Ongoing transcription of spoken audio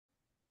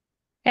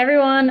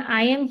Everyone,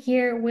 I am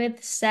here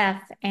with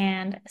Seth,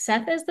 and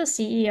Seth is the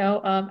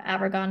CEO of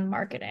Avergon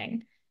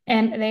Marketing,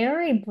 and they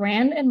are a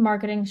brand and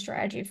marketing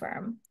strategy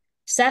firm.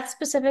 Seth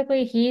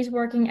specifically, he's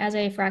working as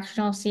a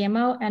fractional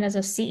CMO and as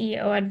a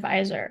CEO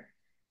advisor.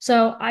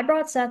 So I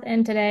brought Seth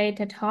in today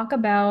to talk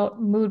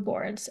about mood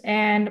boards,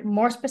 and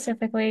more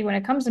specifically, when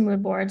it comes to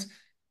mood boards,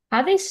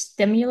 how they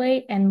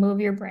stimulate and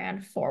move your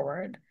brand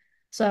forward.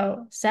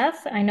 So,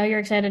 Seth, I know you're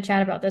excited to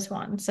chat about this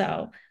one,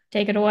 so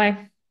take it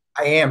away.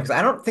 I am because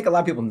I don't think a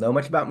lot of people know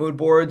much about mood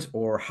boards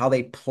or how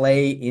they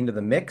play into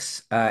the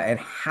mix and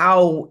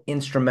how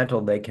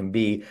instrumental they can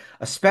be,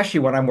 especially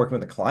when I'm working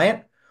with a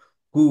client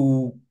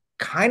who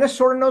kind of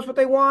sort of knows what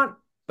they want,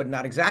 but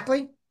not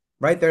exactly,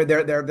 right?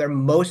 They're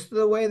most of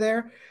the way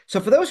there. So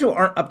for those who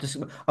aren't up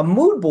to a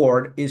mood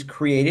board is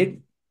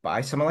created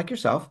by someone like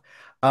yourself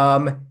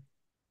um,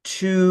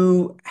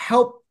 to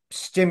help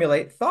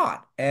stimulate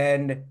thought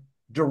and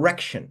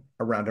direction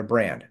around a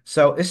brand.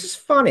 So this is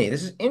funny.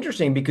 This is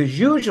interesting because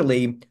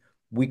usually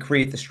we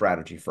create the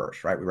strategy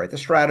first, right? We write the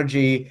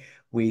strategy,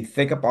 we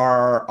think up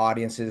our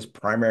audiences,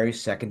 primary,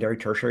 secondary,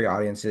 tertiary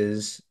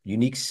audiences,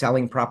 unique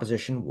selling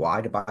proposition,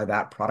 why to buy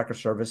that product or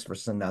service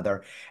versus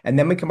another. And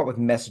then we come up with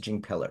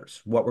messaging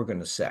pillars, what we're going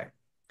to say.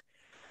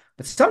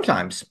 But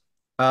sometimes,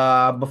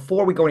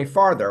 before we go any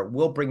farther,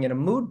 we'll bring in a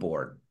mood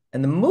board.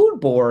 And the mood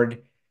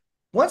board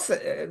once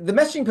the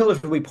messaging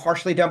pillars will be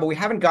partially done, but we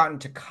haven't gotten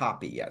to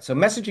copy yet. So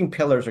messaging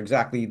pillars are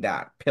exactly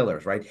that,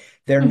 pillars, right?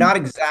 They're not Mhm.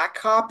 exact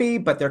copy,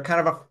 but they're kind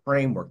of a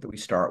framework that we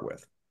start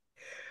with.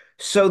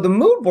 So the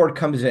mood board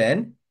comes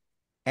in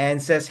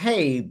and says,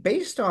 "Hey,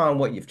 based on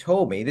what you've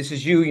told me, this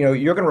is you're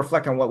going to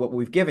reflect on what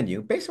we've given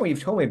you. Based on what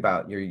you've told me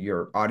about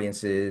your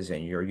audiences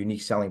and your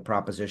unique selling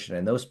proposition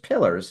and those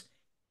pillars,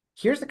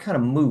 here's the kind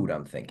of mood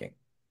I'm thinking."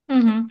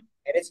 Mhm.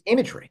 And it's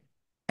imagery.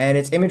 And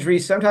it's imagery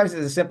sometimes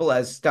it's as simple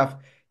as stuff,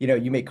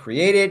 you may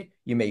create it,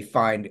 you may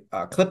find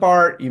clip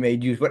art, you may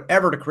use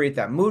whatever to create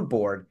that mood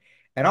board.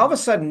 And all of a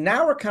sudden,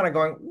 now we're kind of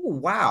going, ooh,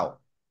 wow,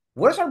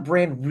 what does our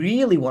brand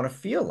really want to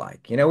feel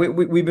like?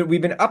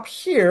 We've been up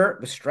here,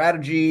 the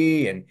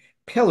strategy and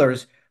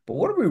pillars, but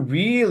what do we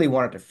really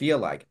want it to feel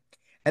like?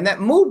 And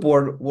that mood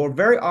board will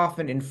very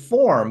often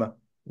inform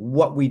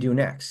what we do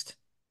next,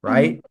 Mhm.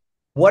 right?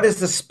 What is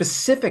the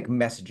specific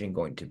messaging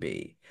going to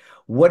be?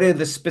 What are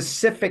the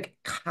specific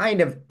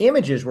kind of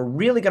images we're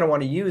really going to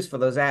want to use for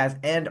those ads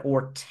and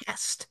or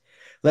test?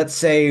 Let's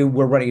say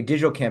we're running a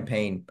digital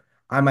campaign.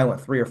 I might want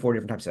three or four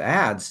different types of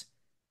ads,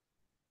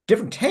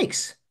 different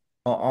takes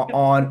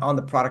on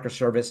the product or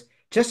service,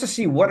 just to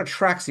see what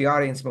attracts the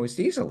audience most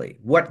easily,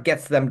 what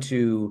gets them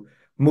to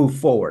move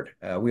forward.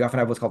 We often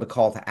have what's called a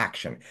call to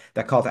action.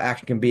 That call to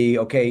action can be,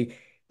 okay,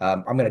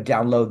 I'm going to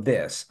download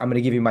this. I'm going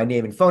to give you my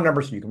name and phone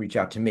number so you can reach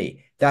out to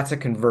me. That's a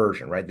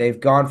conversion, right? They've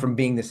gone from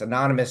being this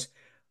anonymous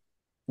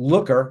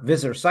looker,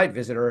 visitor, site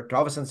visitor, to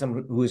all of a sudden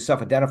someone who is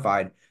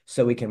self-identified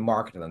so we can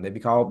market to them. They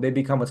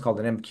become what's called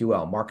an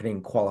MQL,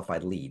 marketing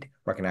qualified lead,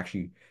 where I can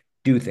actually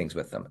do things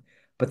with them.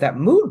 But that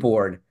mood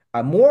board,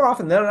 more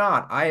often than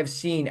not, I have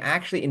seen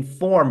actually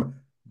inform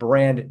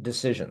brand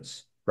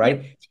decisions, Yep.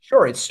 right?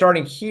 Sure, it's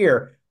starting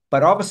here,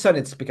 but all of a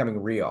sudden it's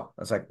becoming real.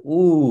 It's like,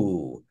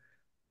 ooh,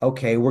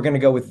 okay, we're going to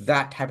go with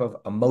that type of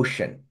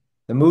emotion.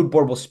 The mood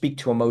board will speak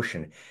to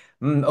emotion.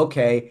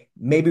 Okay,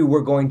 maybe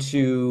we're going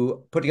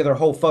to put together a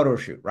whole photo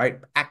shoot, right?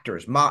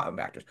 Actors,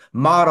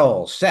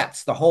 models,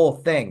 sets, the whole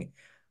thing.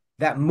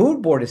 That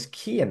mood board is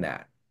key in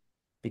that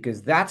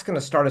because that's going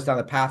to start us down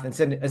the path.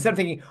 Instead of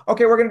thinking,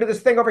 okay, we're going to do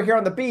this thing over here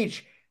on the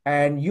beach,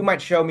 and you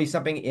might show me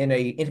something in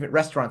a intimate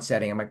restaurant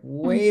setting. I'm like,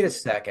 Mhm. wait a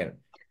second,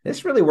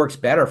 this really works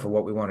better for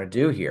what we want to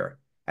do here.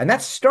 And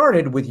that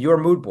started with your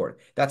mood board.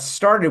 That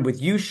started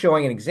with you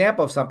showing an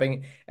example of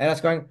something, and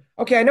us going,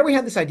 okay, I know we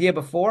had this idea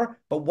before,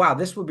 but wow,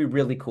 this would be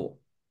really cool.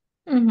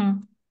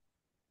 Mhm.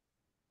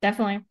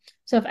 Definitely.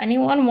 So if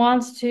anyone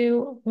wants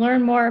to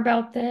learn more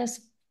about this,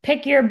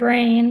 pick your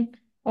brain,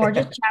 or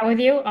just chat with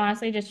you,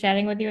 honestly, just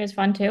chatting with you is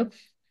fun too.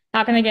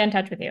 How can they get in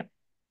touch with you?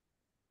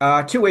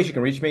 Two ways you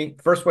can reach me.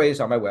 First way is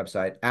on my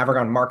website,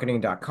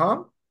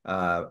 avergonmarketing.com.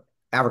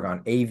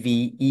 Avergon,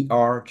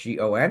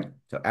 Avergon.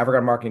 So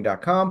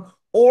avergonmarketing.com.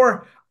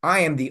 Or I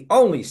am the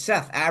only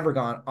Seth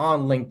Avergon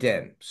on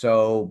LinkedIn.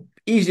 So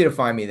easy to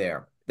find me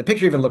there. The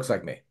picture even looks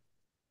like me.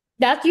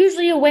 That's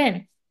usually a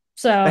win.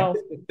 So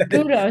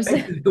kudos.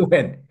 Thanks for the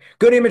win.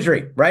 Good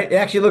imagery, right? It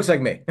actually looks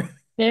like me.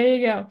 There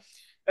you go.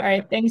 All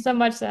right. Thanks so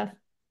much, Seth.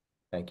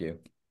 Thank you.